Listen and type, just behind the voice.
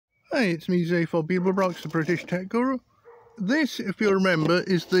Hi, it's me, Zay for Beeblebrox, the British Tech Guru. This, if you remember,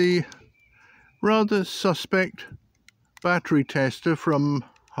 is the rather suspect battery tester from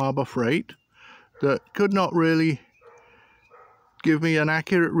Harbour Freight that could not really give me an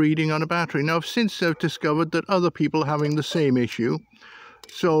accurate reading on a battery. Now, I've since discovered that other people are having the same issue.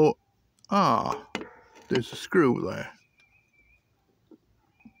 So, there's a screw there.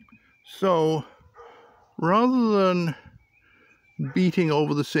 So, rather than beating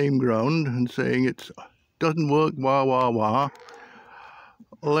over the same ground and saying it doesn't work, wah wah wah,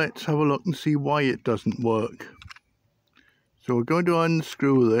 let's have a look and see why it doesn't work. So we're going to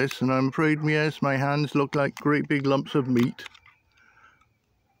unscrew this, and I'm afraid, yes, my hands look like great big lumps of meat,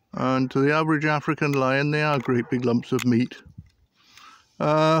 and to the average African lion they are great big lumps of meat,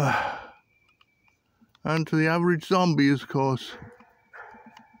 and to the average zombie, of course.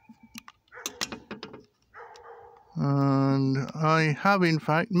 And I have in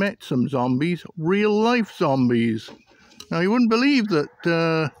fact met some zombies, real life zombies. Now you wouldn't believe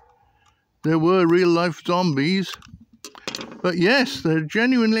that there were real life zombies, but yes, there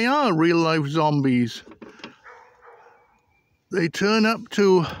genuinely are real life zombies. They turn up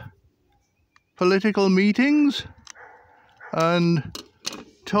to political meetings and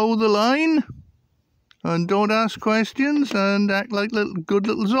toe the line and don't ask questions and act like good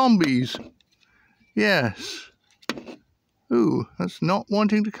little zombies. Yes. Ooh, that's not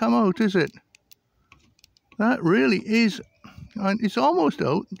wanting to come out, is it? That really is. It's almost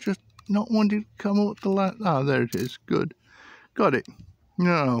out, just not wanting to come out the last. Ah, there it is. Good. Got it.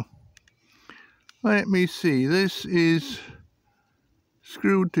 Now, let me see. This is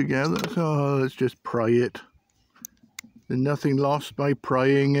screwed together, so let's just pry it. There's nothing lost by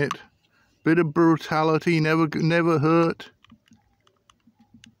prying it. Bit of brutality never hurt.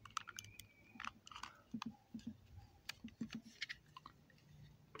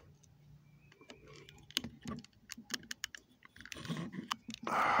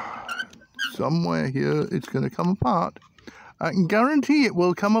 Somewhere here it's going to come apart. I can guarantee it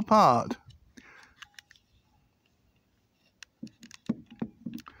will come apart.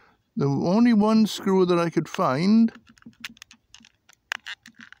 The only one screw that I could find.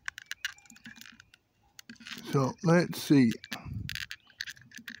 So let's see.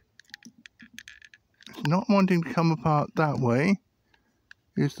 It's not wanting to come apart that way.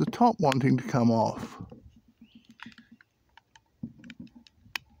 It's the top wanting to come off.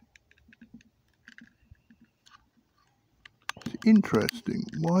 Interesting.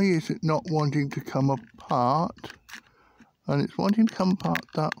 Why is it not wanting to come apart? And it's wanting to come apart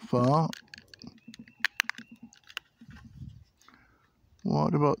that far.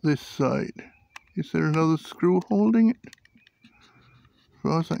 What about this side? Is there another screw holding it? As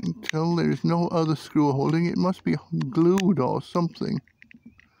far as I can tell, there is no other screw holding it. It must be glued or something.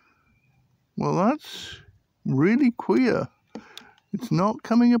 Well, that's really queer. It's not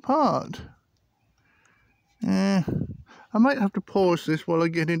coming apart. I might have to pause this while I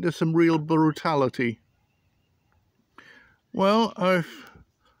get into some real brutality. Well, I've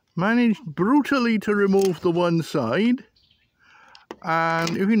managed brutally to remove the one side,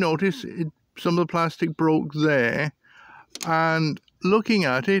 and if you notice, some of the plastic broke there, and looking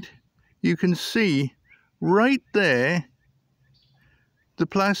at it, you can see right there the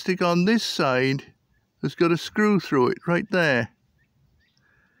plastic on this side has got a screw through it, right there.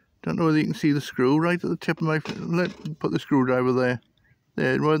 Don't know whether you can see the screw right at the tip of my. Let's put the screwdriver there.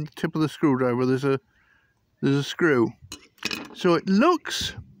 There, right at the tip of the screwdriver, there's a screw. So it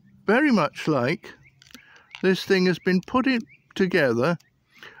looks very much like this thing has been put together,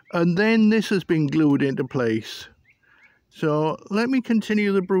 and then this has been glued into place. So let me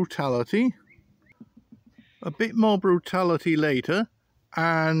continue the brutality. A bit more brutality later,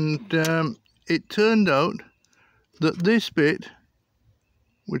 and it turned out that this bit,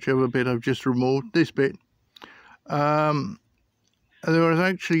 whichever bit I've just removed, this bit, there was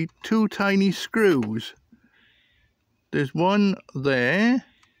actually two tiny screws. There's one there,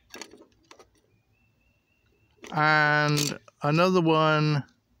 and another one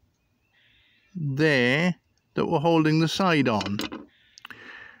there that were holding the side on.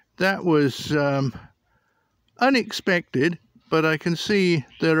 That was unexpected, but I can see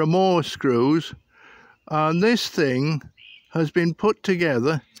there are more screws, and this thing has been put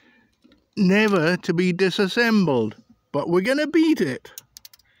together never to be disassembled, but we're going to beat it.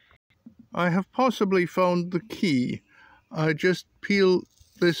 I have possibly found the key. I just peel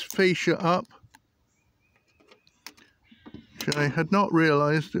this fascia up, which I had not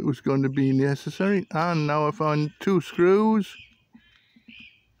realized it was going to be necessary, and now I found two screws.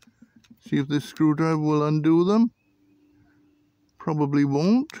 See if this screwdriver will undo them. Probably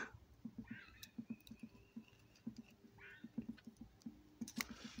won't.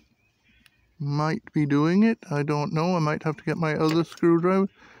 might be doing it. I don't know. I might have to get my other screwdriver.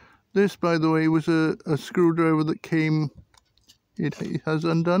 This, by the way, was a screwdriver that came, it has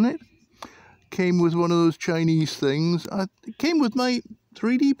undone it. Came with one of those Chinese things. It came with my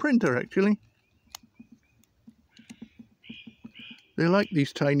 3D printer, actually. They like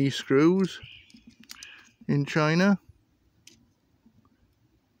these tiny screws in China.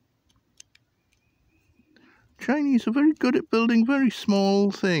 Chinese are very good at building very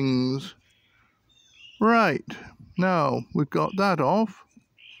small things. Right, now we've got that off.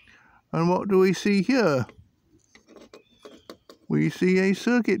 And what do we see here? We see a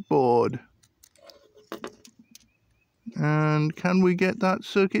circuit board. And can we get that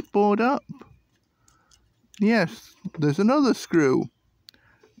circuit board up? Yes, there's another screw.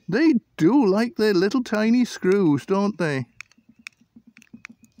 They do like their little tiny screws, don't they?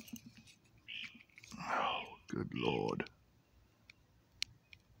 Oh, good Lord.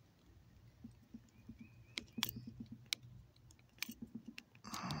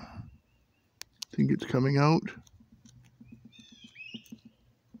 Think it's coming out.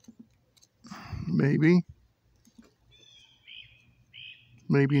 Maybe.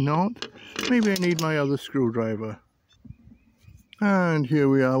 Maybe not. Maybe I need my other screwdriver. And here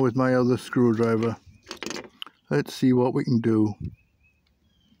we are with my other screwdriver. Let's see what we can do.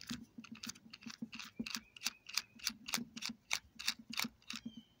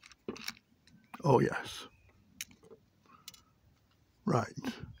 Oh yes. Right.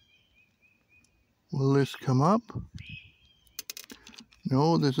 Will this come up?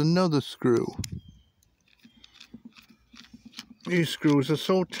 No, there's another screw. These screws are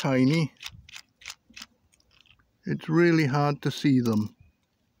so tiny, it's really hard to see them.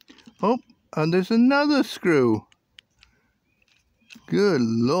 Oh, and there's another screw. Good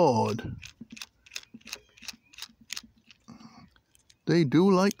Lord. They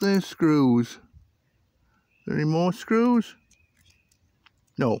do like their screws. Are there any more screws?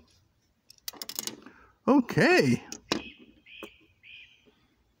 No. Okay.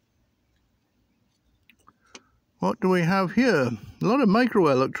 What do we have here? A lot of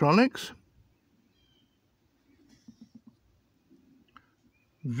microelectronics.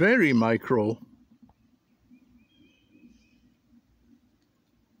 Very micro.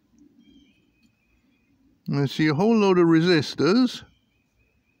 I see a whole load of resistors.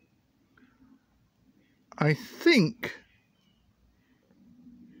 I think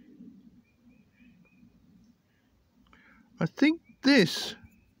this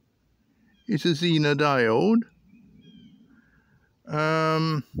is a Zener diode.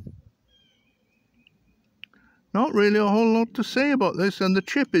 Not really a whole lot to say about this, and the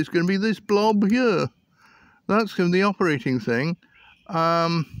chip is going to be this blob here. That's going to be the operating thing.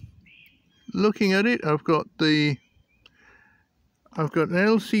 Looking at it, I've got an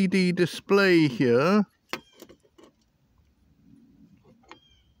LCD display here.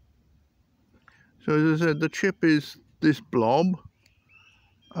 So as I said, the chip is this blob.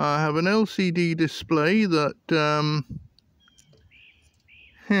 I have an LCD display that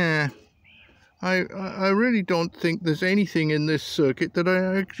I really don't think there's anything in this circuit that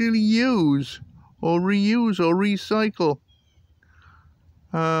I actually use or reuse or recycle.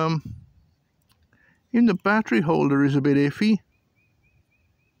 Even the battery holder is a bit iffy.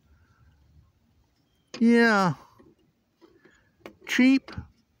 Yeah. Cheap,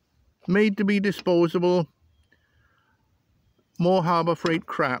 made to be disposable, more Harbour Freight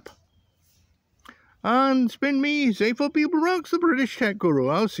crap. And it's been me, Zay4People Rocks, the British Tech Guru.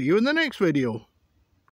 I'll see you in the next video.